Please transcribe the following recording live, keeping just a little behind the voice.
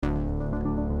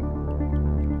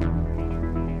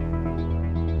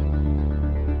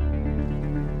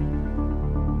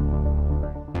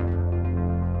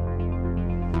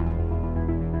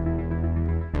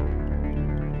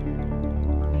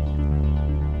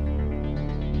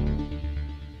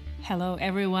Hello,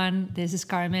 everyone. This is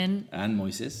Carmen. And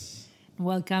Moises.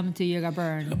 Welcome to Yoga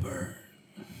Burn.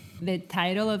 The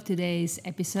title of today's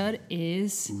episode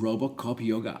is Robocop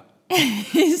Yoga.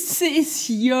 is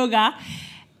yoga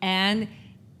and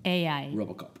AI.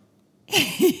 Robocop.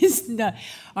 It's not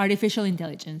artificial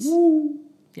intelligence. Woo.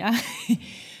 Yeah,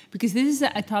 because this is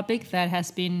a topic that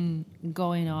has been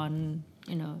going on,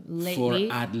 lately.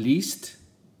 For at least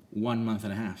 1 month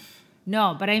and a half.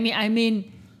 No, but I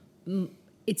mean,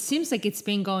 it seems like it's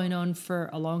been going on for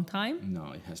a long time.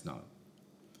 No, it has not.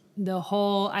 The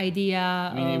whole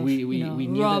idea of we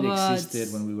knew robots. that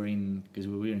existed when we were because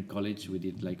we were in college. We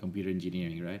did like computer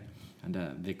engineering, right? And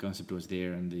the concept was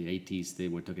there. In the 80s, they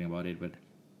were talking about it, but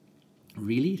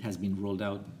really, it has been rolled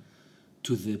out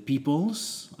to the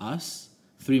us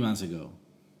 3 months ago.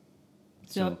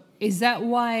 So is that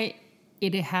why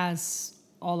it has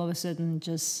all of a sudden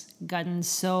just gotten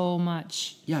so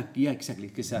much Yeah, exactly.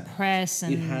 Because press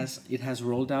and it has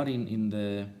rolled out in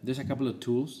the. There's a couple of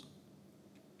tools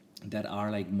that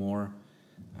are like more,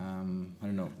 I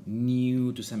don't know,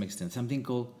 new to some extent. Something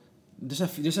called there's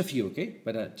a few, okay,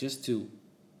 but just to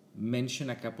mention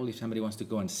a couple, if somebody wants to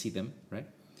go and see them, right?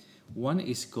 One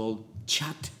is called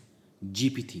Chat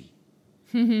GPT,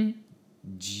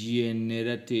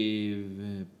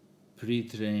 generative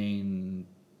pre-trained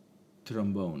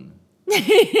trombone.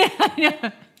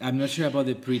 I'm not sure about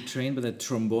the pre-trained, but the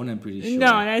trombone I'm pretty sure.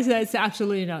 No, that's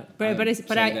absolutely not.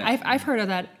 I've heard of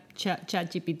that chat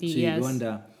GPT. So yes.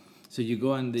 You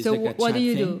go and there's So like a what chat do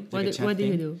you thing. do? Like What do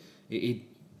you do? It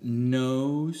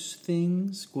knows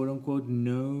things, quote unquote,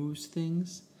 knows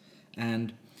things,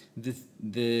 and the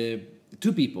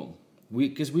two people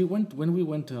because when we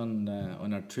went on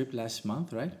our trip last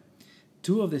month, right?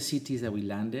 Two of the cities that we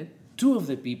landed, two of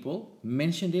the people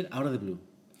mentioned it out of the blue.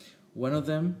 One of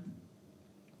them,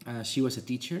 she was a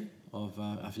teacher of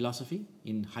philosophy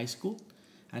in high school,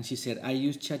 and she said, I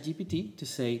use ChatGPT to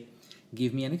say,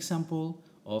 give me an example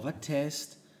of a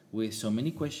test with so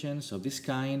many questions of this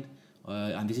kind,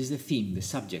 and this is the theme, the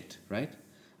subject, right?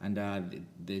 And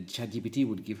the ChatGPT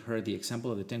would give her the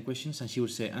example of the 10 questions, and she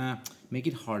would say, make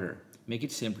it harder, make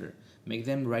it simpler, make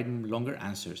them write longer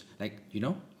answers,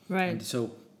 Right. And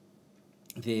so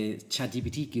the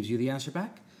ChatGPT gives you the answer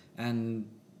back, and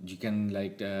you can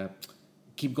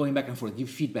keep going back and forth, give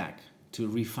feedback to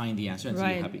refine the answer until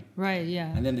you're happy. Right,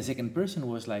 yeah. And then the second person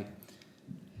was like,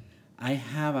 I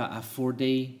have a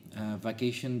 4-day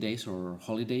vacation days or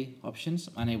holiday options,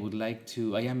 and I would like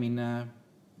to. I'm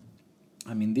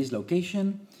in this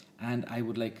location, and I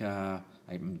would like.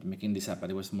 I'm making this up, but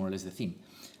it was more or less the theme.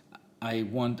 I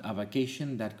want a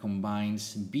vacation that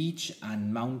combines beach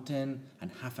and mountain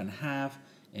and half. I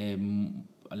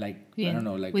don't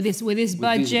know, like with this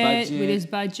budget, this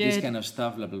kind of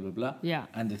stuff, blah blah blah blah. Yeah.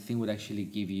 And the thing would actually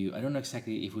give you. I don't know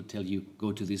exactly if it would tell you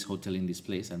go to this hotel in this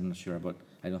place. I'm not sure about.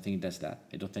 I don't think it does that.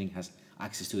 I don't think it has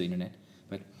access to the internet,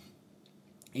 but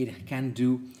it can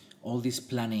do all this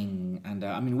planning. And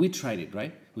we tried it,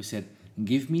 right? We said,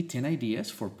 give me 10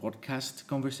 ideas for podcast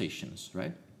conversations,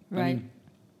 right? Right.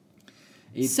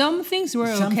 Some things were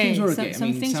okay.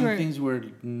 Some things were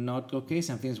not okay.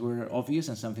 Some things were obvious,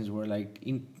 and some things were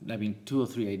 2 or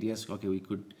 3 ideas. Okay, we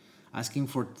could ask him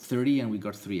for 30, and we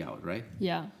got 3 out, right?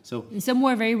 Yeah. So some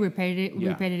were very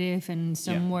repetitive, and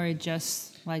some were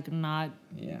just not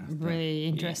really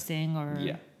interesting or.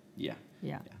 Yeah.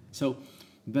 Yeah. So,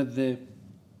 but the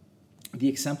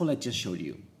example I just showed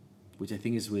you, which I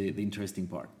think is the interesting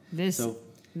part. This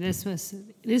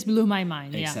blew my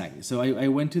mind. Exactly. Yeah. So I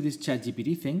went to this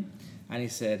ChatGPT thing, and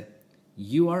it said,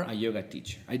 "You are a yoga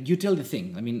teacher." You tell the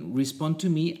thing. Respond to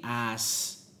me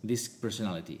as this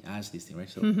personality, as this thing, right?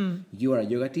 So you are a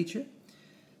yoga teacher.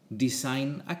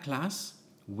 Design a class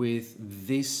with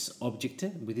this object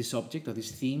or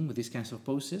this theme, with these kinds of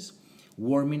poses.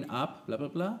 Warming up, blah blah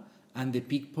blah, and the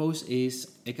peak pose is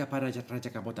Eka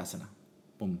Rajakapotasana.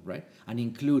 Boom, right? And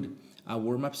include a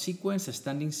warm-up sequence, a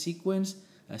standing sequence,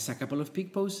 a couple of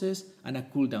peak poses, and a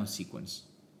cool-down sequence,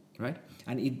 right?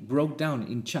 And it broke down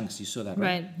in chunks. You saw that,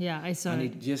 right? Right, yeah, I saw it. And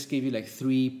it just gave you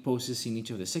 3 poses in each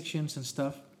of the sections and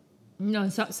stuff. No,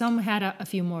 some had a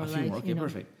few more. Okay,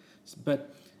 perfect.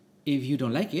 But if you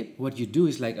don't like it, what you do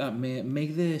is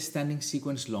make the standing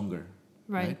sequence longer.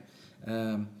 Right.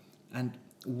 And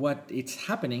what it's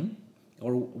happening,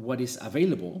 or what is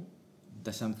available,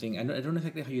 that's something, I don't know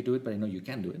exactly how you do it, but I know you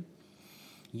can do it.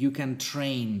 You can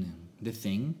train the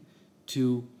thing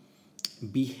to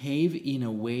behave in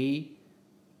a way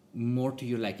more to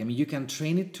your like. You can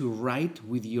train it to write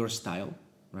with your style,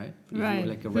 right? If right. You're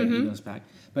like a Red Evans pack.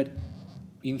 But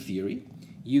in theory,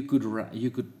 you could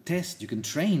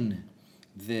train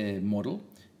the model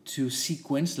to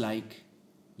sequence like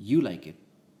you like it,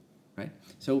 right?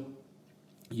 So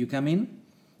you come in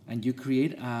and you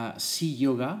create a C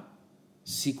yoga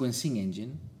sequencing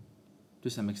engine to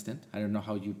some extent. I don't know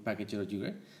how you package it or you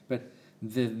get, but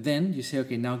then you say,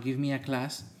 okay, now give me a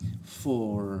class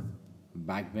for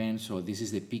back bend, so this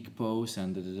is the peak pose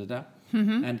and da da da da.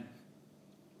 And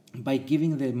by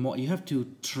giving the more, you have to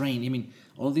train. I mean,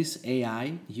 all this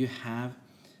AI, you have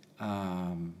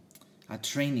a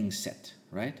training set,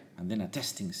 right? And then a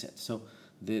testing set. So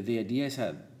the idea is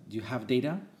that you have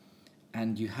data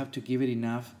and you have to give it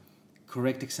enough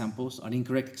correct examples or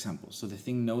incorrect examples. So the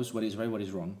thing knows what is right, what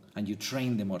is wrong. And you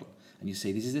train the model. And you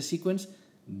say, this is the sequence,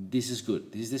 this is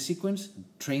good. This is the sequence,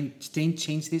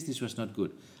 change this was not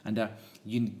good. And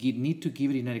you need to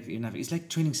give it enough. It's like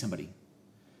training somebody.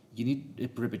 You need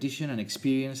repetition and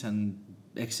experience and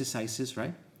exercises,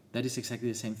 right? That is exactly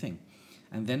the same thing.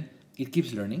 And then it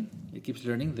keeps learning.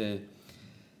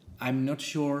 I'm not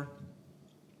sure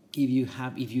if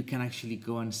you can actually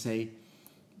go and say,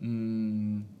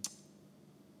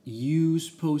 use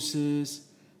poses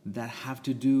that have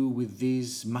to do with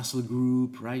this muscle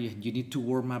group, right? You need to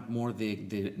warm up more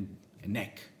the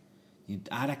neck. You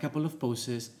add a couple of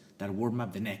poses that warm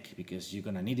up the neck, because you're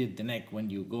gonna need the neck when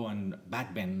you go and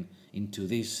back bend into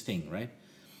this thing, right?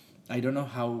 I don't know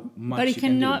how much. But it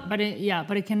cannot. But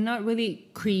it cannot really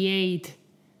create,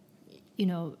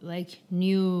 like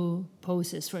new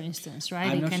poses, for instance,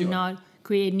 right? It cannot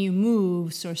create new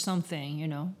moves or something,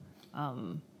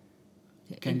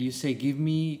 Can you say,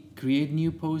 create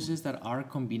new poses that are a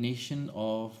combination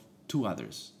of two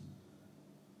others?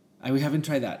 We haven't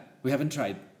tried that.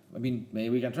 I mean, maybe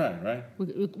we can try, right?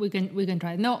 We can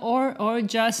try it. No, or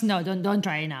just no. Don't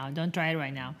try it now. Don't try it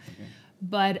right now. Okay.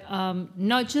 But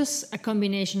not just a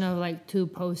combination of like two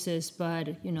poses,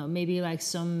 but maybe like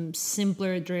some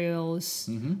simpler drills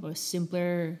or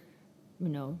simpler,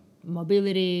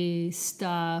 mobility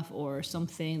stuff or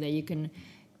something that you can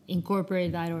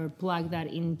incorporate that or plug that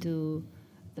into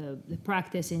the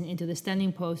practice into the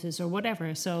standing poses or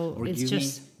whatever. So or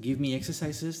it's give me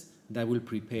exercises that will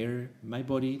prepare my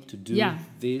body to do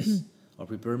this, or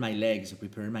prepare my legs, or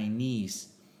prepare my knees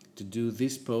to do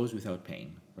this pose without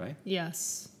pain, right?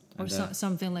 Yes, or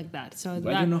something like that. So I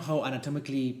don't know how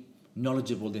anatomically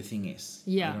knowledgeable the thing is.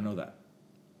 Yeah, I don't know that.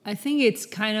 I think it's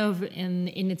kind of in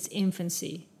its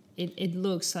infancy. It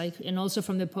looks like, and also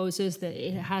from the poses that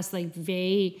it has like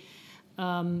very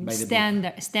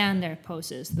standard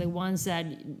poses, the ones that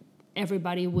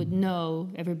everybody would know,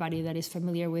 everybody that is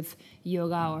familiar with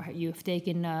yoga, or you've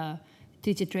taken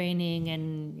teacher training,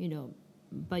 and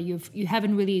but you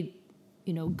haven't really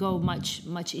go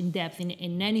much in depth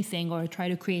in anything or try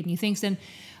to create new things. Then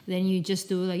you just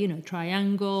do like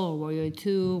triangle or warrior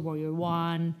 2, warrior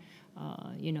 1.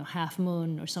 Half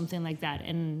moon or something like that,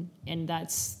 and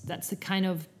that's the kind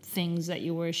of things that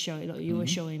you were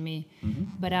showing me,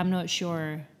 but I'm not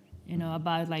sure,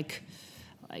 about like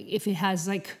if it has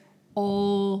like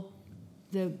all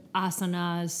the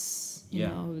asanas,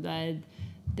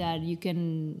 that you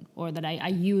can, or that I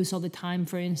use all the time,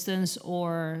 for instance,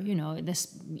 or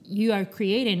we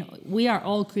are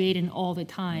all creating all the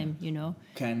time,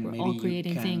 we're all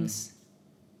creating things.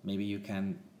 Maybe you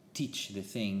can teach the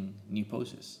thing new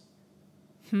poses.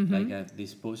 Like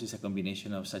this pose is a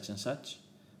combination of such and such,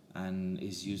 and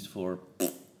is used for,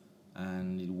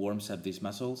 and it warms up these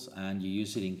muscles, and you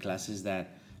use it in classes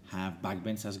that have back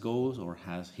bends as goals or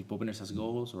has hip openers as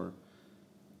goals,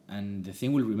 and the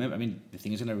thing will remember. I mean, the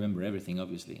thing is going to remember everything,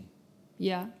 obviously.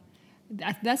 Yeah,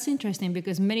 that's interesting,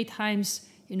 because many times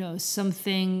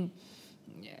something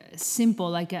simple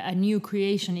like a new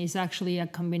creation is actually a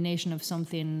combination of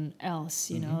something else,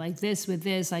 like this with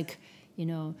this, like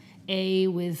A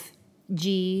with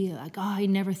G, like I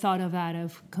never thought of that,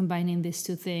 of combining these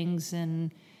two things,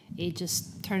 and it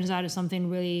just turns out as something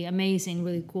really amazing,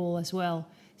 really cool as well.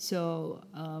 So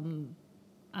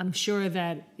I'm sure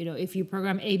that if you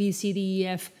program A, B, C, D, E,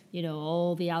 F,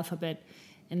 all the alphabet,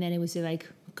 and then it would say like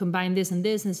combine this and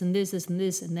this, this and this, this and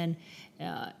this, and then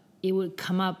it would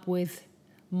come up with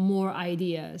more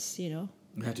ideas,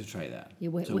 We have to try that. We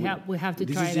have to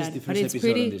try that. But it's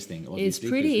pretty interesting.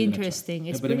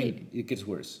 It's but I mean, it gets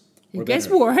worse. It gets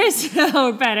worse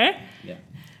or better. Yeah.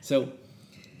 So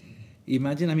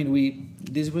imagine,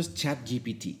 this was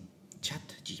ChatGPT.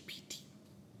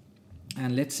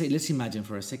 And let's imagine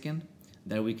for a second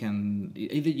that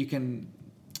you can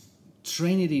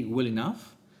train it well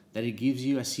enough that it gives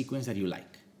you a sequence that you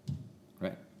like,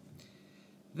 right?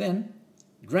 Then,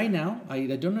 right now, I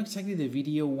don't know exactly the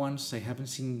video ones. I haven't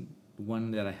seen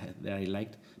one that I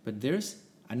liked, but there's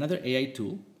another AI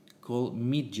tool called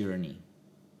Midjourney.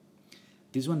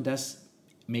 This one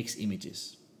makes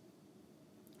images,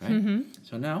 right?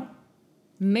 So now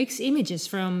Makes images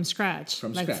from scratch.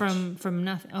 From like scratch. from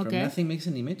nothing. Okay. from nothing makes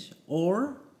an image,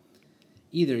 or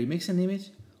either it makes an image,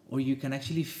 or you can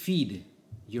actually feed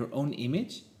your own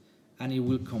image, and it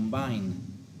will combine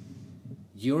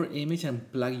your image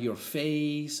and plug your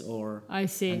face, or I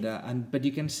see. but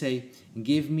you can say,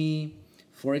 give me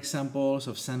 4 examples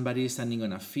of somebody standing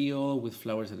on a field with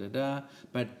flowers,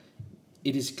 but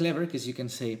it is clever because you can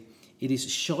say it is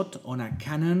shot on a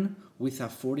Canon with a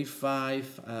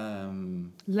 45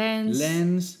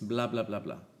 lens, blah blah blah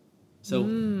blah. So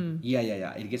yeah,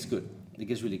 it gets good. It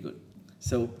gets really good.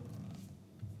 So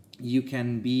you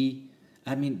can be,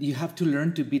 you have to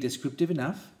learn to be descriptive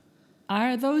enough.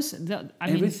 Are those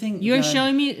Everything you're that-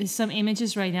 showing me some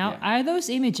images right now. Yeah. Are those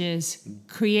images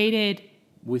created?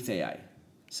 With AI.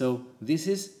 So this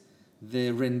is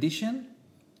the rendition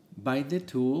by the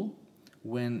tool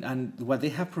and what they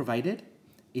have provided,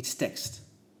 it's text.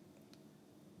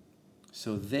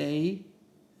 So they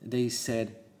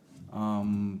said,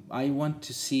 I want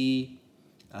to see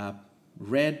a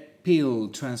red pill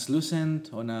translucent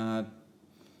on a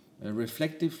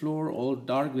reflective floor, all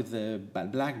dark with a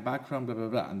black background, blah, blah,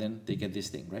 blah. And then they get this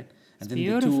thing, right? And then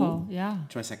Beautiful, the tool yeah.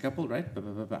 tries a couple, right? Blah,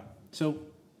 blah, blah, blah. So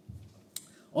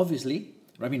obviously,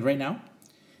 right now,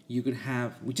 you could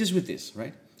have, just with this,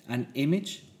 right? An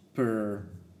image per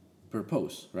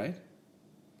pose, right?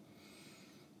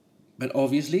 But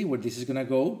obviously, where this is going to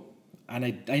go,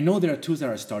 and I know there are tools that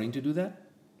are starting to do that,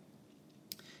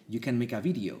 you can make a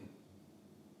video,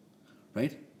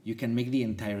 right? You can make the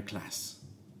entire class.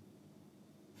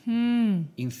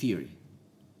 In theory.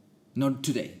 Not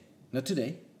today. But So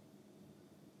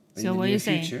in the what are near you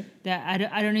saying? future,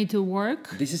 That I don't need to work,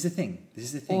 this is the thing.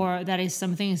 or that is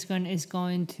something is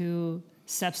going to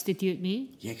substitute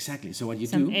me? Yeah, exactly. So what you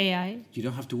Some do, AI. you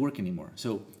don't have to work anymore.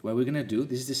 So what we're going to do,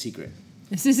 this is the secret.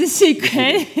 This is a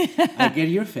secret. I get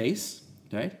your face,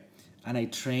 right? And I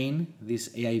train this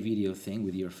AI video thing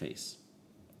with your face.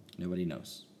 Nobody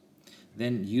knows.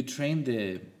 Then you train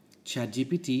the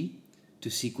ChatGPT to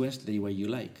sequence the way you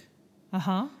like.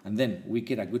 And then we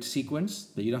get a good sequence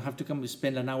that you don't have to come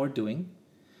spend an hour doing.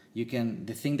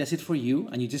 The thing does it for you,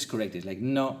 and you just correct it. Like,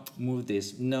 no, move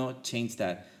this. No, change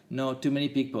that. No, too many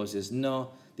peak poses.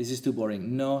 No, this is too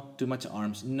boring. No, too much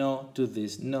arms. No, to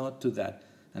this. No, to that.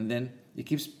 And then it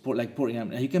keeps pouring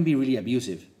out. You can be really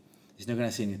abusive. It's not going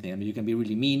to say anything. You can be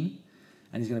really mean,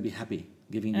 and it's going to be happy,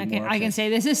 giving you more. I can say,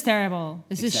 this is terrible.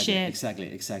 This is shit.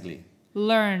 Exactly.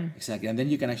 Learn. Exactly. And then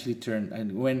you can actually turn.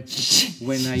 And when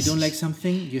I don't like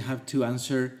something, you have to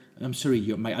answer, I'm sorry,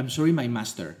 my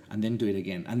master, and then do it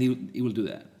again. And it will do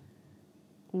that.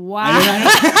 Wow.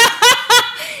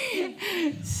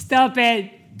 Stop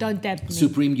it. Don't tempt me.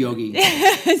 Supreme Yogi.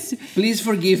 Please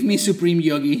forgive me, Supreme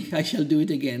Yogi. I shall do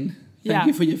it again. Thank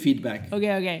you for your feedback.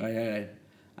 Okay. All right.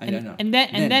 I don't know. And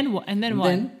then what?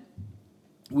 Then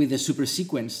with the super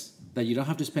sequence that you don't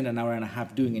have to spend an hour and a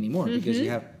half doing anymore, because you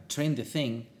have trained the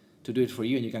thing to do it for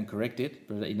you, and you can correct it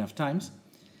enough times.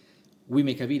 We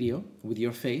make a video with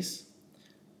your face,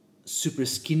 super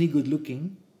skinny, good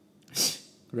looking,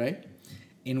 right?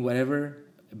 In whatever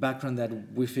background that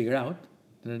we figure out,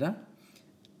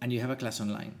 and you have a class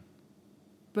online.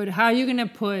 But how are you gonna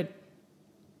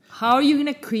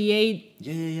create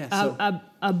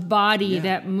a body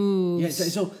that moves? Yeah,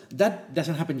 so that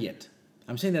doesn't happen yet.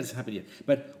 I'm saying that doesn't happen yet.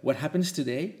 But what happens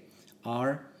today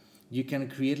are you can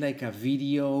create like a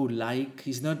video,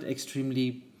 it's not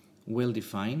extremely well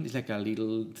defined. It's like a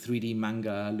little 3D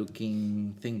manga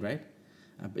looking thing, right?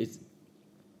 But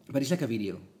it's like a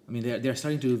video. I mean, they're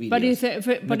starting to do videos.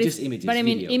 Not just images. But I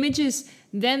mean, video. images.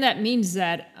 Then that means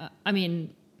that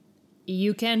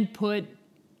you can put.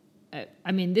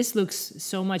 This looks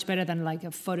so much better than like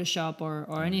a Photoshop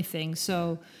or anything.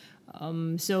 So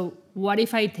what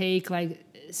if I take like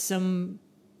some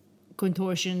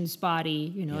contortion's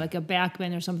body, like a back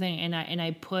bend or something, and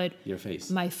I put your face,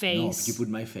 my face. No, you put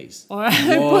my face, or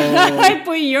I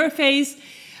put your face.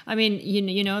 I mean,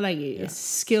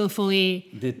 skillfully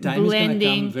the time blending. is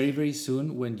going to come very, very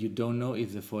soon when you don't know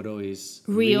if the photo is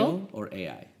real or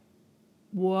AI.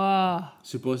 Whoa.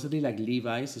 Supposedly, like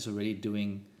Levi's is already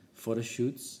doing photo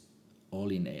shoots all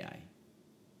in AI.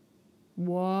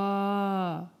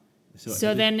 Whoa.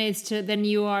 So then then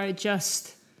you are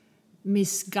just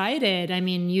misguided. I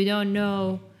mean, you don't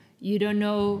know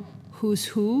who's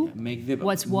who.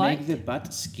 What's what. Make the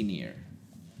butt skinnier.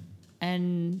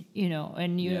 And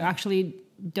you actually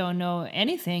don't know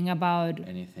anything about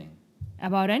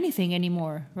anything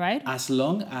anymore, right? As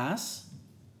long as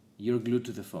you're glued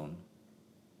to the phone,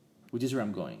 which is where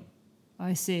I'm going.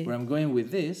 I see. Where I'm going with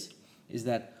this is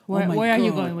that Where are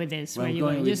you going with this? Where Where I'm are you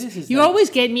going going? with Just, this is you that- always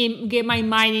get my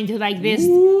mind into like this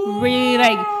really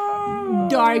like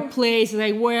dark place.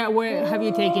 Like where have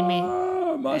you taken me?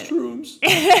 mushrooms.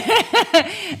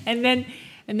 And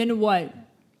then what?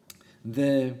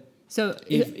 So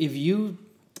If you,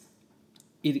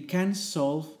 it can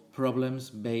solve problems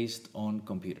based on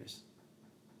computers.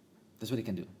 That's what it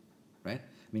can do, right?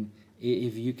 I mean,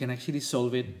 if you can actually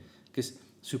solve it, because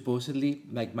supposedly,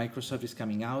 like Microsoft is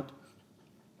coming out,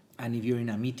 and if you're in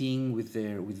a meeting with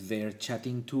their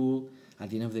chatting tool, at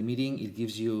the end of the meeting, it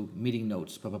gives you meeting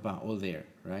notes, all there,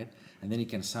 right? And then you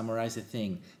can summarize the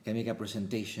thing, can make a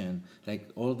presentation, like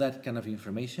all that kind of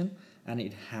information, and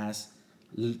it has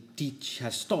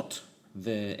taught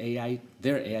their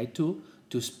AI tool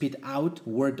to spit out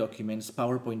Word documents,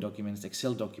 PowerPoint documents,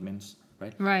 Excel documents,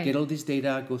 right? Right. Get all this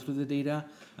data, go through the data,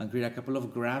 and create a couple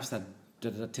of graphs that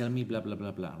tell me blah, blah,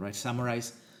 blah, blah, right?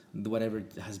 Summarize whatever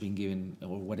has been given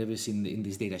or whatever is in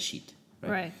this data sheet,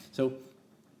 right? Right. So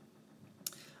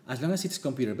as long as it's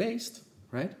computer-based,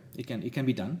 right, it can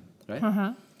be done, right?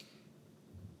 Uh-huh.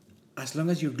 As long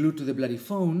as you're glued to the bloody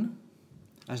phone,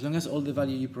 as long as all the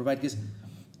value you provide, because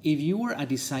if you were a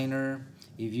designer,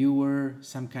 if you were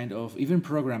some kind of even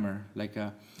programmer, like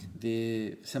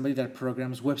somebody that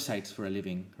programs websites for a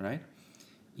living, right?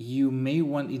 You may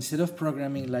want, instead of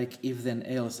programming like if then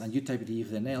else and you type the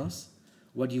if then else,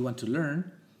 what you want to learn,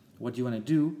 what you want to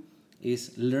do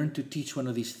is learn to teach one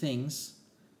of these things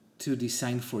to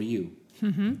design for you,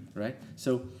 right?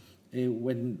 So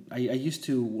when I used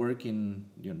to work in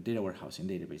data warehouse, in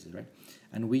databases, right?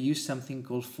 And we used something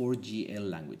called 4GL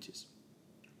languages.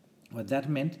 What that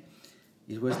meant,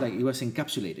 it was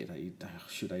encapsulated.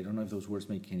 I don't know if those words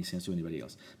make any sense to anybody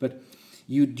else. But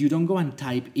you don't go and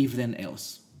type if then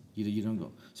else. You don't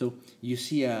go. So you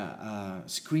see a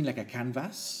screen like a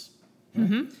canvas,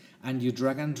 right? And you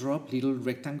drag and drop little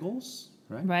rectangles,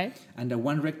 right? Right. And the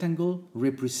one rectangle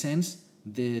represents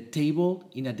the table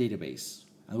in a database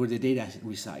where the data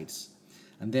resides.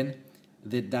 And then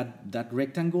that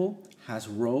rectangle has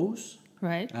rows,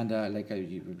 Right.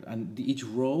 and each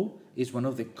row is one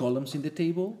of the columns in the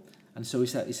table, and so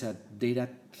it's a data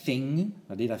thing,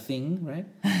 right?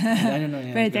 And I don't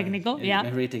know. Very technical, yeah.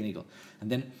 Very technical.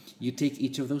 And then you take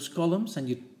each of those columns and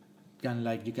you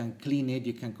can clean it,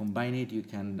 you can combine it, you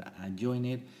can join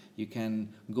it, you can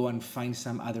go and find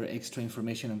some other extra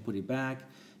information and put it back.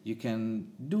 You can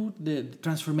do the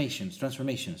transformations,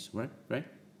 right?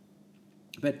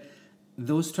 But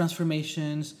those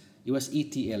transformations, it was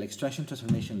ETL, extraction,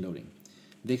 transformation, loading.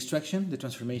 The extraction, the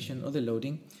transformation, or the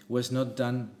loading was not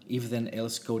done if then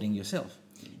else coding yourself.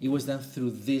 It was done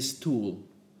through this tool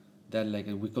that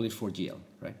we call it 4GL,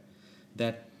 right?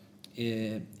 That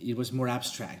it was more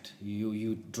abstract.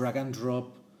 You drag and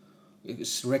drop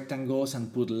rectangles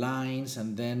and put lines,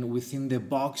 and then within the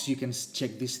box you can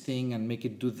check this thing and make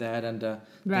it do that, and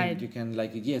right. then you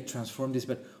can transform this.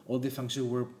 But all the functions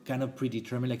were kind of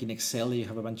predetermined. Like in Excel, you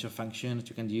have a bunch of functions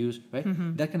you can use, right?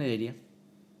 That kind of idea.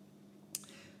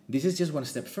 This is just one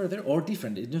step further or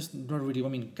different. It's just not really,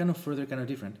 kind of further, kind of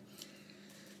different.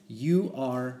 You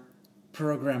are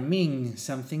programming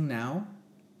something now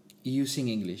using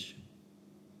English,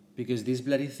 because these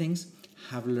bloody things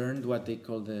have learned what they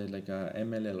call a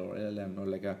MLL or LLM, or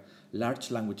like a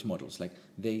large language models. Like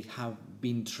they have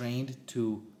been trained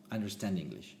to understand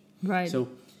English. Right. So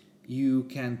you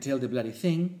can tell the bloody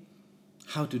thing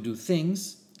how to do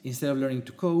things instead of learning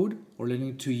to code or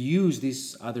learning to use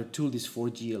this other tool, these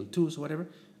 4GL tools, or whatever,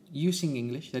 using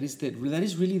English. That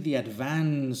is really the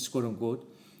advanced, quote unquote,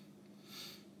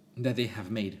 that they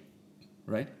have made,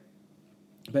 right?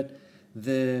 But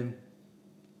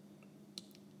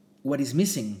what is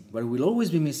missing, what will always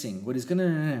be missing, what is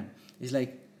is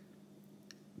like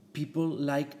people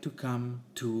like to come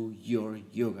to your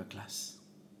yoga class,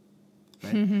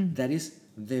 right? That is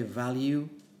the value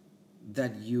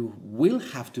that you will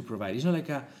have to provide. It's not like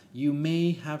you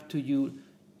may have to,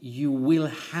 you will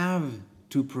have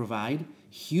to provide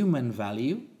human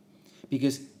value,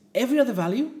 because every other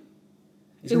value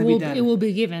is going to be done. It will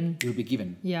be given. It will be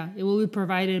given. Yeah, it will be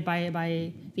provided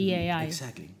by the AI.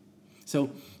 Exactly.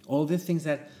 So all the things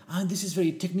that, this is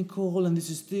very technical, and this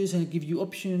is this, and I give you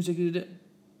options,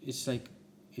 it's like,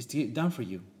 it's done for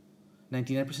you.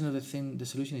 99% of the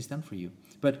solution is done for you.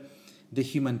 But the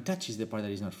human touch is the part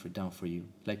that is not done for you.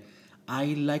 Like, I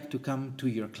like to come to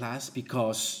your class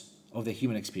because of the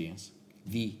human experience.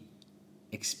 The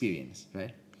experience,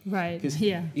 right? Right, Because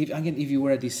yeah. if you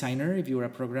were a designer, if you were a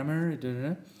programmer,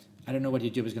 I don't know what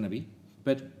your job is going to be,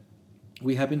 but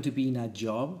we happen to be in a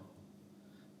job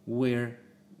where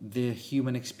the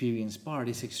human experience part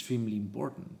is extremely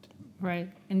important. Right.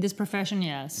 In this profession,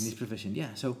 yes. In this profession,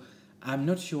 yeah. So I'm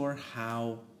not sure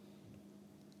how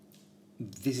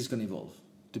this is going to evolve,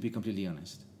 to be completely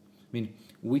honest. I mean,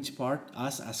 which part,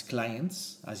 us as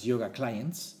clients, as yoga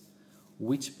clients,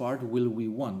 which part will we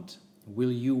want?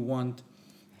 Will you want...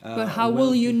 But how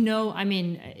will you know? I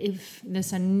mean, if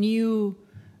there's a new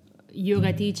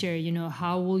yoga teacher,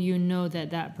 how will you know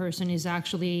that that person is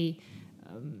actually,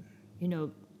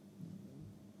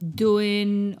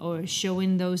 doing or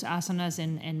showing those asanas,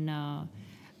 and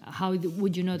how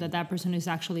would you know that that person is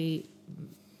actually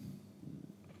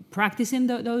practicing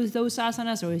those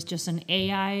asanas, or it's just an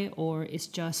AI, or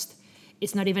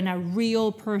it's not even a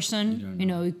real person?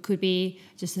 It could be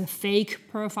just a fake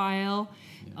profile.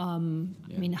 I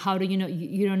mean, how do you know?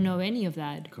 You don't know any of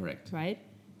that. Correct. Right?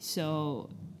 So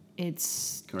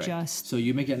it's Correct. just... So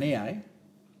you make an AI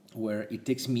where it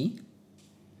takes me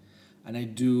and I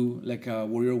do like a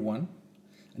Warrior One,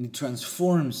 and it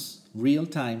transforms real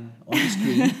time on the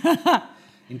screen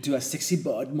into a sexy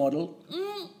bod model.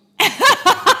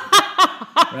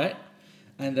 Right?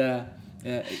 And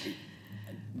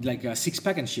like a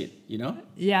six-pack and shit,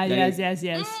 Yeah, like,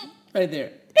 yes. Right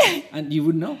there. And you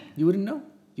wouldn't know.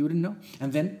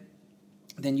 And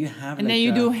then you have and like then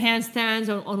you do handstands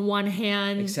on one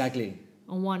hand. Exactly.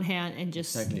 On one hand, and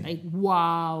just Exactly. like,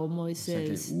 wow, Moises.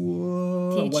 Exactly.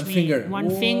 Whoa. Teach One me. finger. One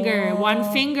Whoa.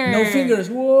 finger. No fingers.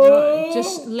 Whoa.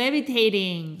 Just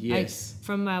levitating. Yes. Like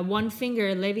from one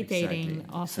finger levitating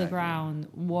Exactly. off the ground.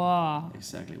 Whoa.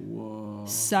 Exactly. Whoa.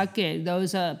 Suck it.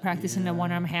 Those are practicing the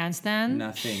one arm handstand.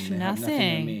 Nothing. They have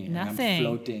nothing on me. And I'm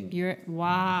floating.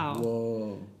 Wow.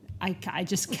 Whoa. I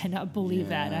just cannot believe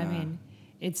that. I mean,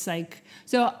 it's like,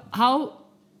 so how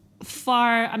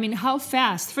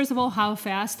fast, first of all, how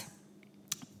fast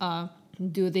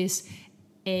do this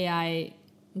AI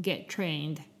get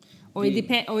trained? Or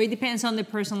it depends on the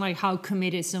person, like how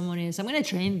committed someone is. I'm going to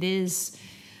train this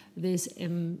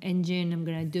engine. I'm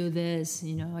going to do this.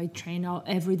 I train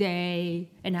every day,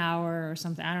 an hour or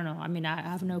something. I don't know. I mean, I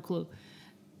have no clue.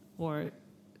 Or,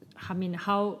 I mean,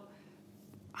 how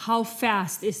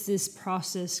fast is this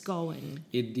process going?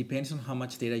 It depends on how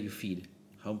much data you feed.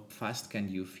 How fast can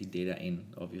you feed data in,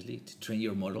 obviously, to train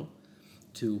your model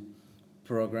to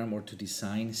program or to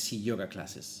design yoga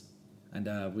classes. And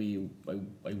I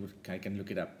can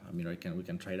look it up. I mean, we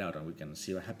can try it out and we can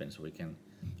see what happens.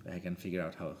 I can figure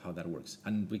out how that works.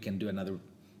 And we can do another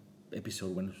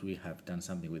episode once we have done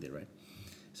something with it, right?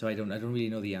 So I don't really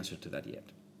know the answer to that yet.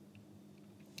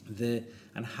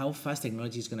 And how fast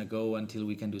technology is going to go until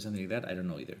we can do something like that, I don't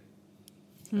know either.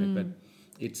 Right? But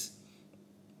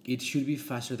it should be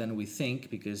faster than we think,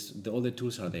 because all the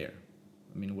tools are there.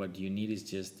 I mean, what you need is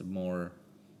just more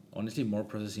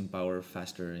processing power,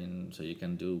 faster, so you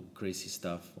can do crazy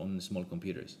stuff on small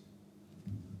computers.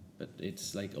 But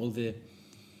it's like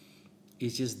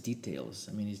it's just details.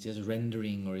 I mean, it's just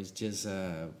rendering, or it's just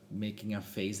making a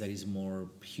face that is more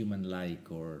human-like,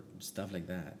 or stuff like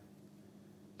that.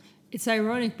 It's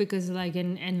ironic because, like,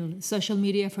 in social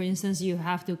media, for instance, you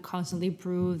have to constantly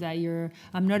prove that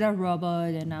I'm not a robot,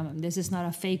 and this is not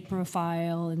a fake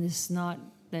profile, and this is not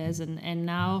this, and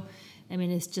now, I mean,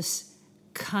 it's just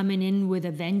coming in with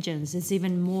a vengeance. It's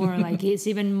even more like, it's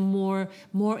even more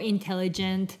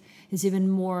intelligent. It's even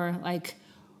more like,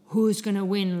 who's gonna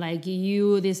win? Like,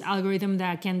 this algorithm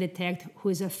that can detect who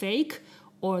is a fake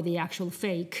or the actual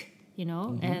fake,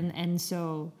 Mm-hmm.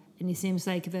 And it seems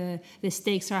like the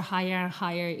stakes are higher and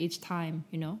higher each time,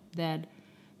 that,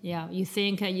 you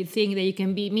think that you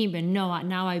can beat me, but no,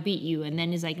 now I beat you. And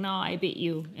then it's like, no, I beat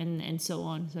you, and so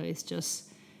on. So it's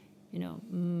just,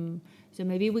 so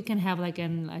maybe we can have like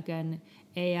an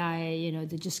AI,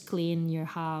 to just clean your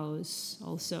house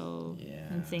also,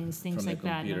 and things from like the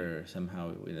that. Computer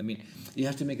somehow. I mean, you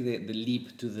have to make the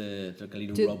leap to like a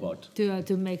little robot.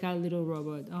 To make a little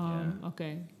robot.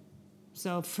 Okay.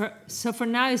 So for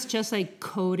now, it's just like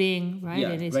coding, right? Yeah,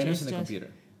 and it's right now just it's in the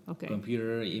computer. Okay.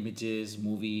 Computer, images,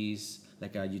 movies,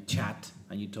 like you chat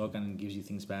and you talk and it gives you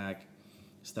things back,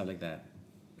 stuff like that.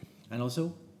 And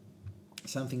also,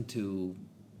 something to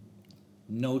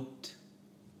note,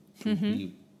 to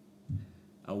be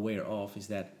aware of, is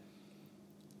that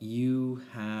you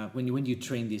have, when you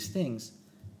train these things,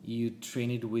 you train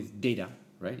it with data,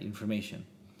 right? Information.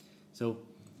 So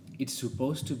it's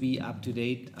supposed to be up to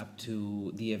date up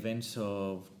to the events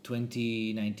of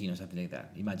 2019 or something like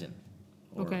that. Imagine.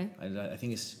 Okay. I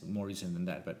think it's more recent than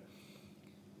that. But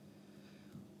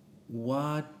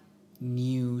what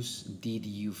news did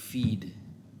you feed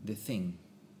the thing?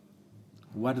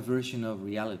 What version of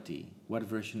reality? What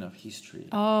version of history?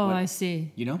 I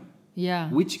see. You know? Yeah.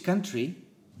 Which country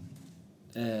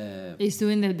It's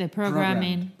doing the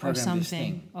programming or program this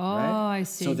something. thing, Oh, right? I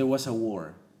see. So there was a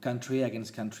war, country A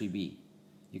against country B.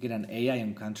 You get an AI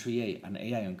on country A, an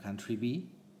AI on country B.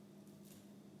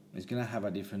 It's gonna have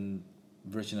a different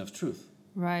version of truth,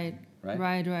 Right. right?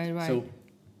 Right.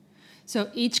 So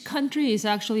each country is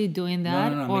actually doing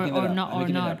that, no, I'm or making that up. not, I'm or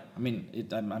making it not. up. I mean,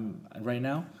 I'm right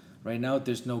now.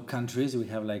 There's no countries. We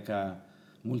have like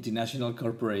multinational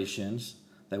corporations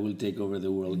that will take over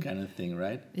the world, kind of thing,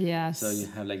 right? Yes. So you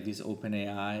have like this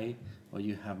OpenAI, or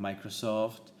you have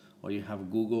Microsoft, or you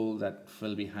have Google that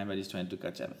fell behind but is trying to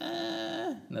catch up.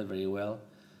 Not very well.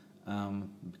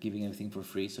 Giving everything for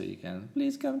free so you can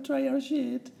please come try our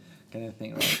shit, kind of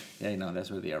thing, right? Yeah, I know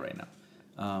that's where they are right now.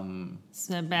 It's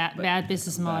a bad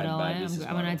business model. Bad business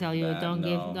I'm gonna model. tell you,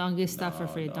 Bad, don't give stuff for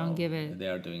free. Don't give it. They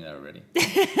are doing that already.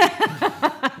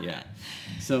 Yeah.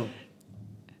 So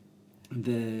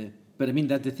but I mean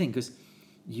that's the thing, because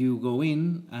you go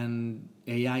in and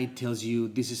AI tells you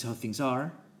this is how things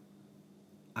are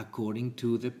according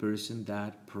to the person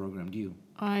that programmed you,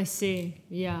 I see.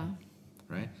 Yeah.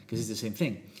 right? Because it's the same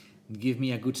thing. Give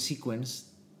me a good sequence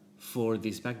for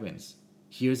these backbends.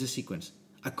 Here's the sequence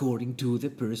according to the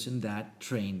person that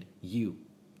trained you.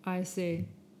 I see.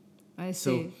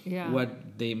 So Yeah.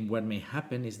 what may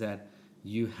happen is that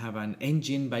you have an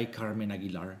engine by Carmen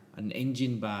Aguilar, an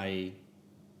engine by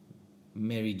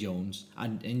Mary Jones,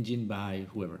 an engine by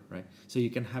whoever, right? So you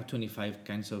can have 25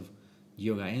 kinds of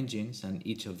yoga engines, and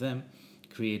each of them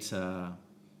creates a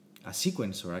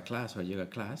sequence or a class or a yoga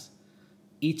class,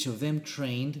 each of them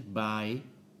trained by...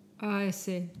 I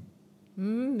see.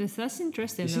 That's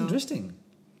interesting. It's though. interesting.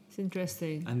 It's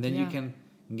interesting. And then you can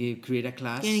create a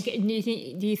class. Do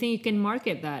you think you can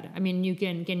market that? I mean,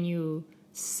 can you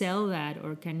sell that,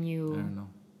 or can you? I don't know.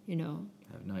 You know.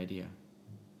 I have no idea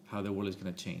how the world is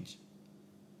going to change.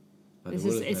 But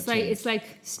It's like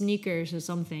sneakers or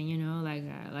something, you know,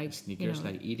 like sneakers, you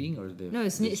know. like eating, or the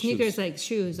sneakers shoes? like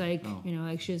shoes, like Oh.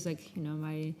 like shoes, like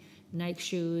my Nike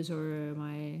shoes or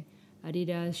my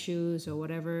Adidas shoes or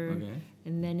whatever. Okay.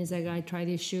 And then it's like I try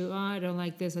this shoe. Oh, I don't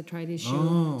like this. I try this shoe.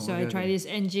 Oh, so okay, I try okay. this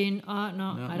engine. Oh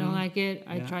no, I don't like it.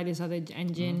 I Yeah. try this other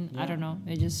engine. I yeah. don't know.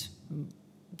 It just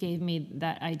gave me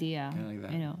that idea. Kinda like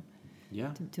that. You know,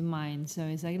 Yeah. to mine. So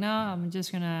it's like, no, I'm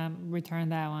just gonna return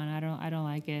that one. I don't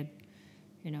like it.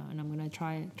 You know, and I'm gonna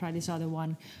try this other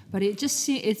one. But it just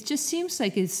seems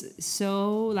like it's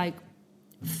so like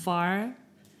far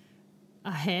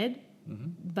ahead.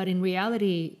 But in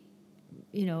reality,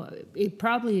 you know, it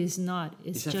probably is not.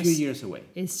 It's just a few years away.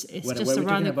 It's What just we're around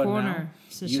talking the about corner. now,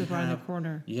 It's just around the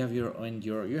corner. You have your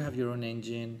own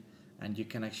engine, and you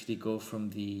can actually go from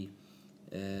the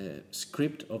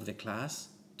script of the class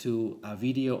to a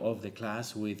video of the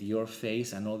class with your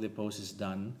face and all the poses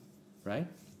done, right?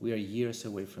 We are years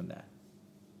away from that.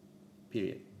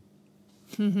 Period.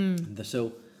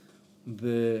 So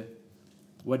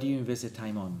what do you invest the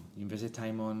time on? You invest the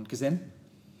time on, because then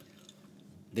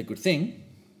the good thing,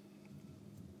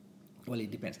 well, it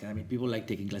depends. I mean, people like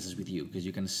taking classes with you because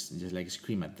you can just like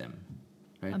scream at them,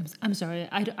 right? I'm sorry.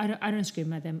 I don't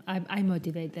scream at them. I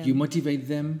motivate them. You motivate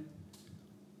them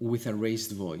with a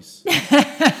raised voice.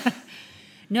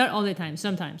 Not all the time.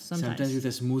 Sometimes. Sometimes with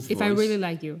a smooth voice. If I really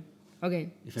like you.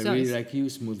 Okay. If I really like you,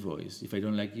 smooth voice. If I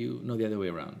don't like you, no, the other way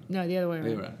around. No, the other way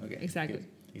around. Okay. Exactly. Good.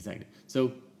 Exactly.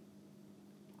 So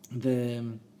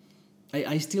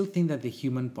I still think that the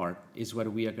human part is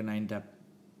what we are going to end up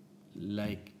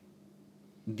like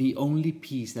the only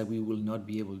piece that we will not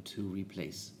be able to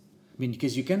replace. I mean,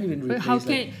 because you can't even replace. But how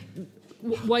can?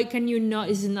 Why can you not?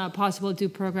 Is it not possible to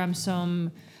program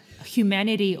some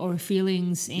humanity or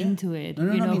feelings into it?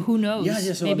 No, you know, I mean, who knows? Yeah,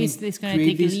 so, Maybe I mean, it's going to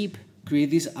take a leap.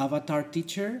 Create this avatar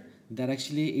teacher that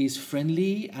actually is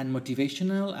friendly and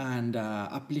motivational and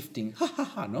uplifting. Ha ha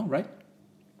ha! No, right?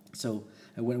 So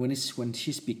when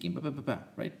she's speaking,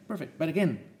 right? Perfect. But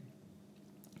again,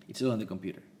 it's all on the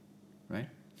computer, right?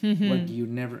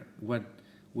 What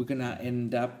we're gonna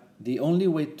end up. The only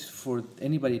way for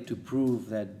anybody to prove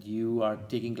that you are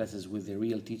taking classes with the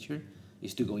real teacher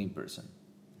is to go in person.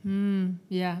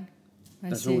 Yeah,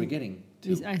 That's what we're getting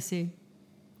to. I see.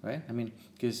 Right? I mean,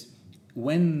 because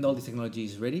when all this technology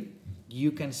is ready,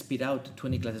 you can spit out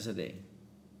 20 classes a day.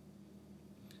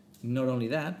 Not only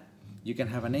that, you can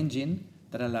have an engine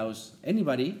that allows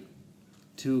anybody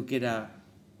to get a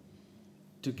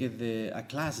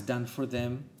class done for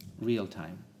them real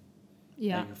time.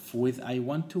 Yeah. Like I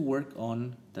want to work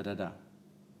on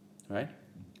right?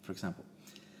 For example,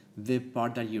 the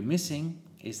part that you're missing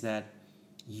is that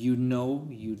you know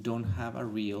you don't have a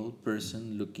real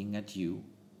person looking at you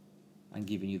and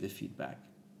giving you the feedback.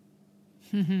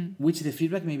 Which the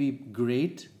feedback may be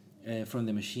great from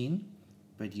the machine,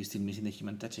 but you're still missing the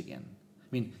human touch again. I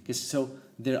mean, because so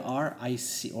there are, I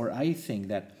think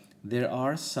that there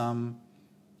are some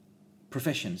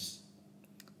professions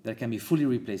that can be fully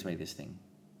replaced by this thing.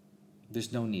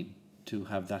 There's no need to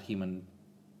have that human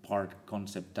part,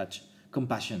 concept, touch,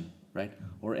 compassion, right?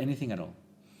 Or anything at all.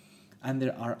 And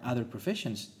there are other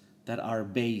professions that are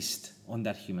based on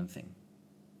that human thing,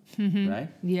 right?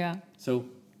 Yeah. So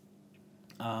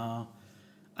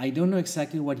I don't know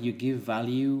exactly what you give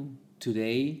value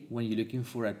today when you're looking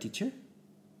for a teacher,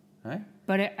 right?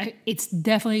 But it's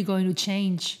definitely going to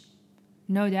change,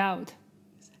 no doubt.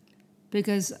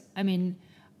 Because, I mean,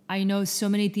 I know so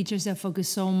many teachers that focus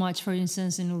so much, for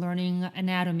instance, in learning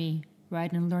anatomy, right?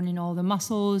 And learning all the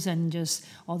muscles and just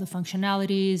all the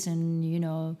functionalities and, you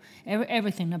know,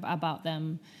 everything about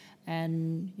them.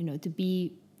 And, you know, to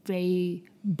be very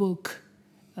book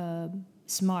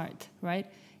smart, right?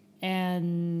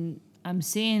 And I'm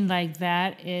seeing like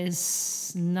that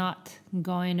is not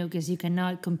going to, because you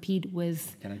cannot compete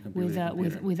with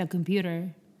a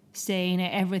computer. Saying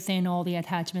everything, all the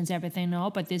attachments, everything, no,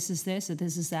 but this is this, or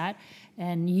this is that.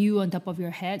 And you on top of your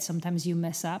head, sometimes you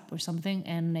mess up or something,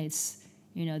 and it's,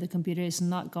 you know, the computer is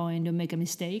not going to make a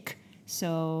mistake.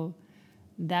 So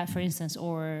that, for instance,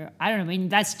 or I don't know, I mean,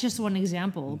 that's just one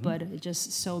example, but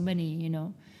just so many, you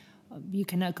know, you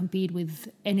cannot compete with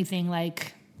anything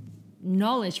like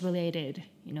knowledge related,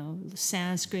 you know,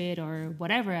 Sanskrit or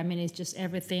whatever. I mean, it's just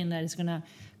everything that is going to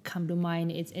come to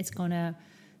mind. It's going to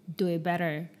do it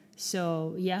better.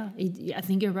 So yeah, I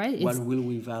think you're right. What will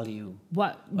we value?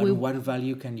 What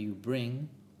value can you bring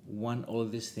when all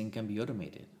this thing can be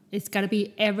automated? It's got to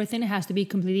be everything. It has to be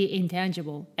completely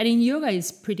intangible. And in yoga,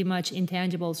 it's pretty much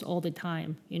intangibles all the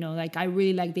time. You know, like I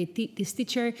really like this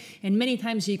teacher, and many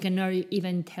times you cannot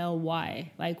even tell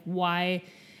why. Like why,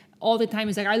 all the time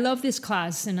it's like I love this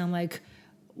class, and I'm like,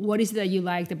 what is it that you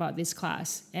liked about this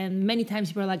class? And many times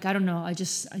people are like, I don't know, I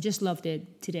just loved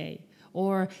it today.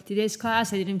 Or today's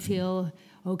class, I didn't feel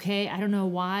okay. I don't know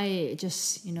why. It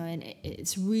just, you know, and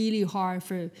it's really hard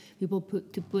for people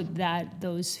to put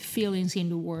those feelings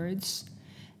into words,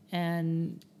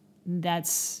 and that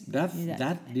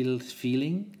little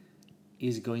feeling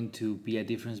is going to be a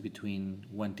difference between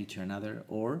one teacher and another,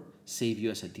 or save you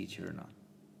as a teacher or not.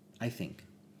 I think.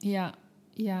 Yeah,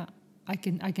 I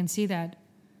can see that.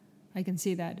 I can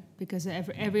see that because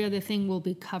every other thing will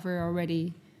be covered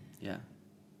already. Yeah.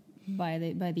 By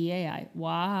the AI.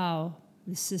 Wow,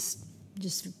 this is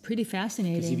just pretty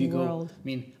fascinating. If you world. I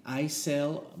mean, I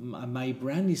sell, my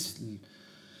brand is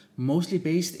mostly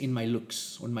based in my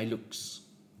looks,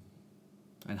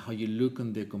 and how you look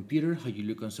on the computer, how you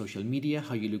look on social media,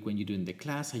 how you look when you're doing the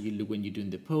class, how you look when you're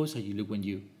doing the post, how you look when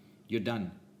you're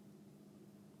done.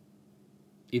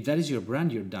 If that is your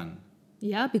brand, you're done.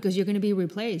 Yeah, because you're going to be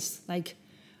replaced. Like,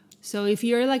 so if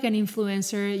you're like an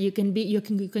influencer, you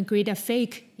can create a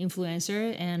fake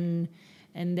influencer and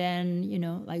then, you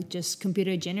know, like just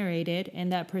computer generated,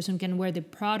 and that person can wear the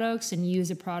products and use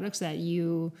the products that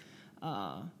you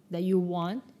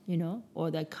want, you know, or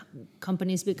that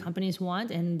big companies want,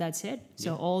 and that's it.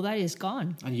 So all that is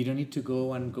gone. And you don't need to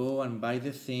go and buy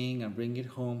the thing and bring it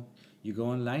home. You go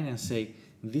online and say,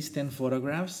 these 10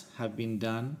 photographs have been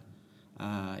done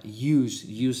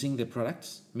using the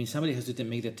products. I mean, somebody has to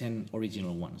make the 10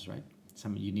 original ones, right?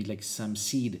 You need like some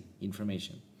seed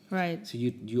information. Right. So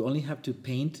you only have to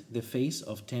paint the face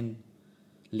of 10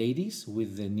 ladies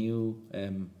with the new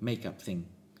makeup thing.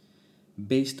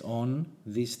 Based on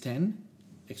these 10,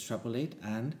 extrapolate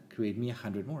and create me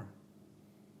 100 more.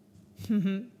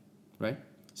 Right?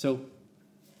 So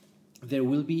there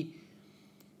will be,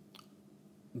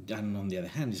 and on the other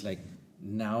hand, it's like,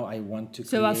 now I want to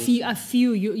create... So a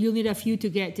few, you'll need a few to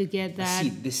get that...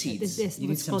 The seeds. You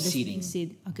need some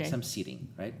seeding. Okay. Some seeding,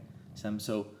 right?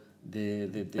 So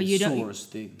the source,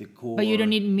 the core... But you don't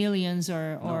need millions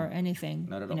or anything.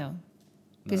 Not at all. No.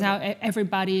 Because now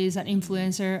everybody is an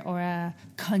influencer or a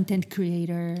content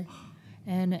creator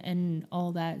and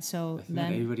all that. So I think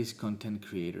everybody's content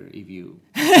creator if you...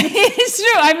 It's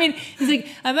true. I mean, it's like,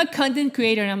 I'm a content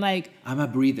creator and I'm like... I'm a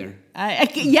breather.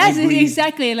 Yes,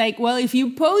 exactly. Like, well, if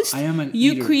you post,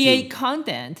 you create too.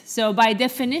 Content. So by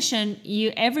definition,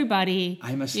 everybody...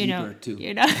 I'm a sleeper too.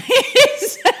 You know,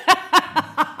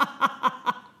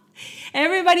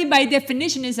 everybody by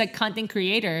definition is a content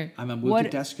creator. I'm a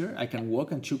multitasker. I can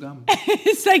walk and chew gum.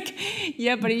 It's like,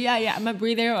 I'm a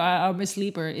breather or I'm a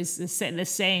sleeper. It's the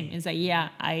same. It's like,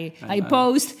 I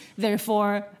post,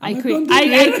 therefore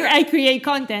I create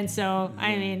content. So,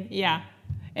 I mean,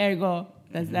 ergo,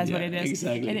 that's what it is.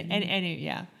 Exactly.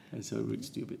 And That's so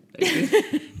stupid.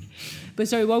 But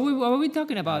sorry, what were we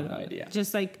talking about? No idea.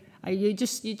 Just like, You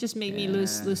just made me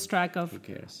lose track of Who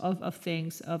cares? of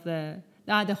things of the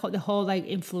whole like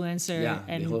influencer Yeah,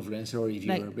 and the whole influencer, or if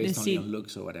like you're based the only seed- on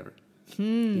looks or whatever.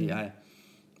 Yeah,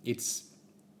 it's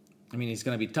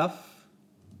gonna be tough,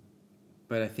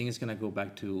 but I think it's gonna go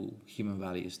back to human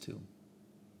values too,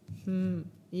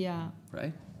 yeah,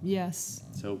 right? yes.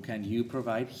 So can you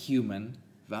provide human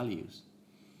values,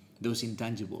 those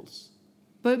intangibles,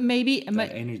 But maybe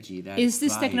that energy, that is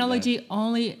this vibe, technology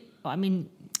only? I mean,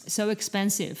 so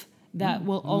expensive that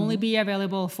will only be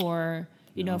available for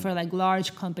for like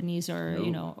large companies or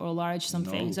or large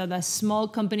something. No. So the small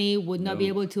company would not be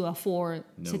No. able to afford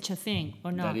No. such a thing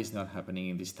or not. that is not happening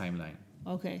in this timeline.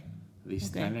 Okay. This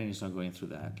Okay. timeline is not going through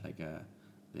that. Like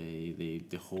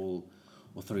the whole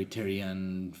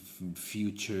authoritarian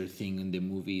future thing in the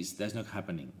movies. That's not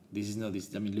happening. This is not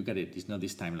this. I mean, look at it. It's not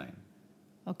this timeline.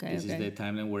 Okay. This is the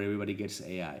timeline where everybody gets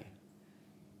AI.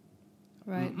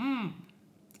 Right.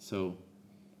 So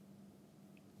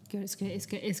Good.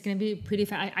 It's gonna be pretty.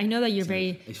 I know that you're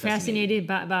very it's fascinated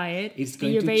by it. it's and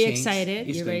going you're to very change. excited.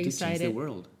 It's You're going very to change excited. the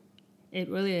world. It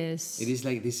really is. It is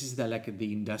like this is like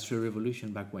the industrial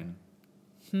revolution back when.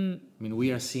 I mean,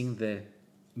 we are seeing the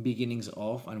beginnings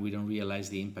of, and we don't realize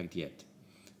the impact yet.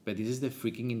 But this is the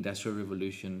freaking industrial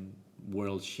revolution,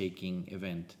 world-shaking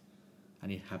event,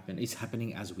 and it happened. It's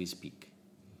happening as we speak,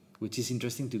 which is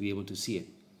interesting to be able to see it.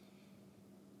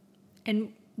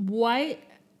 And why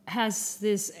has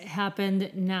this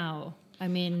happened now? I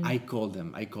mean, I called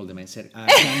them. I said,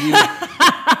 "Can you?"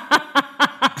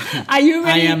 are you I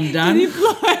ready am to done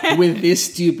deploy? with this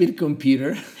stupid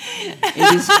computer.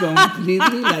 It is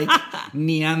completely like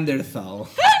Neanderthal.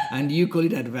 And you call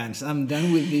it advanced. I'm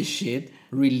done with this shit.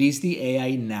 Release the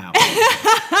AI now.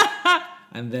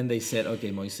 And then they said,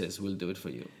 okay, Moises, we'll do it for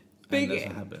you. And that's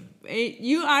what happened.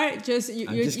 You are just I'm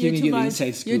you're just you're giving too you the much.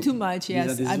 inside scoop. You're too much. This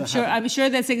Yes, is I'm what sure. happened. I'm sure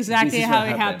that's exactly This is how what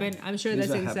it happened. happened. I'm sure This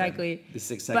is that's what happened. exactly. This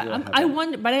is exactly But what I happened.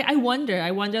 wonder. But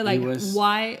I wonder. Like,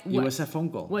 why? It was a phone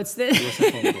call. What's the? It was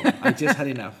a phone call. I just had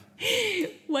enough.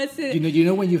 What's the? You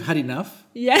know when you've had enough?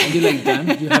 Yeah. And you're like done?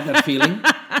 You have that feeling?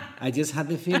 I just had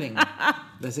the feeling.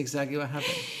 That's exactly what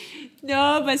happened.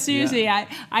 No, but seriously, Yeah.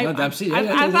 I'm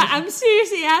I'm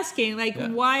seriously asking, like, Yeah.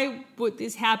 why would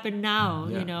this happen now?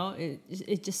 Yeah. You know,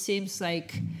 it just seems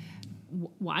like,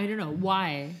 I don't know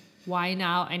why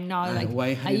now and not like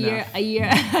why a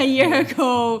year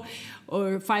ago,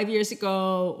 or 5 years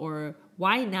ago, or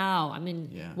why now? I mean,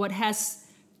 Yeah. what has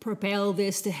propelled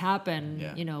this to happen?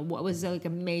 Yeah. You know, what was like a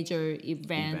major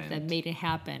event that made it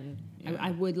happen? Yeah.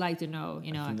 I would like to know.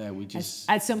 You know, think that we just-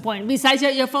 at some point, besides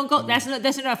your phone call, that's not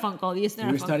a phone call. It's not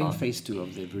a We're phone starting call. phase 2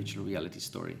 of the virtual reality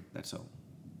story. That's all.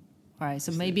 All right,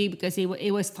 so maybe because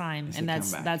it was time, It's and the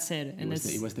that's comeback. that's it. And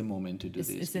It was the moment to do this.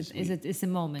 it's the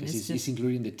moment. Because It's it's just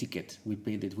including the ticket. We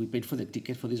paid for the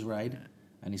ticket for this ride,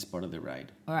 and it's part of the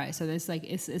ride. all right. So it's like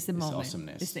it's the moment.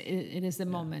 awesomeness. It is the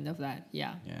moment of that.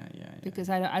 Yeah. Yeah. Because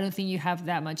I don't think you have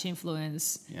that much influence.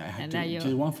 Yeah, I had and to, that you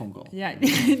just one phone call. yeah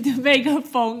to make a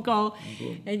phone call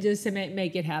and just to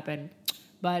make it happen.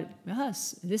 But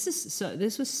yes, this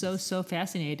was so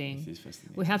fascinating. This is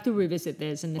fascinating. We have to revisit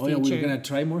this in the Oh yeah, future. we're gonna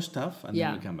try more stuff, and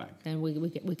then we come back. And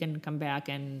we can come back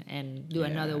and do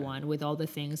another one with all the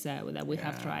things that we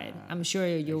have Yeah, tried. I'm sure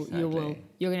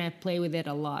you're gonna play with it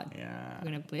a lot. Yeah.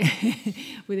 You're gonna play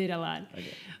with it a lot.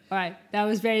 Okay. All right, that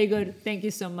was very good. Thank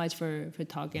you so much for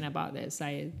talking about this.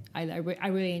 I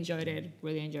really enjoyed it.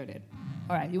 Really enjoyed it.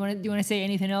 All right, do you want to say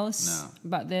anything else No.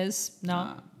 about this? No,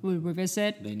 Nah. we'll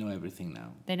revisit. They know everything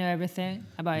now. They know everything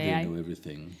about They AI. know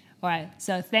everything. All right,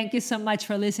 so thank you so much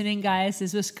for listening, guys.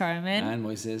 This was Carmen, And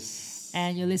Moises.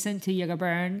 and you listen to Yoga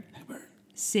Burn.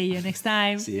 See you next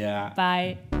time. See ya.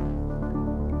 Bye.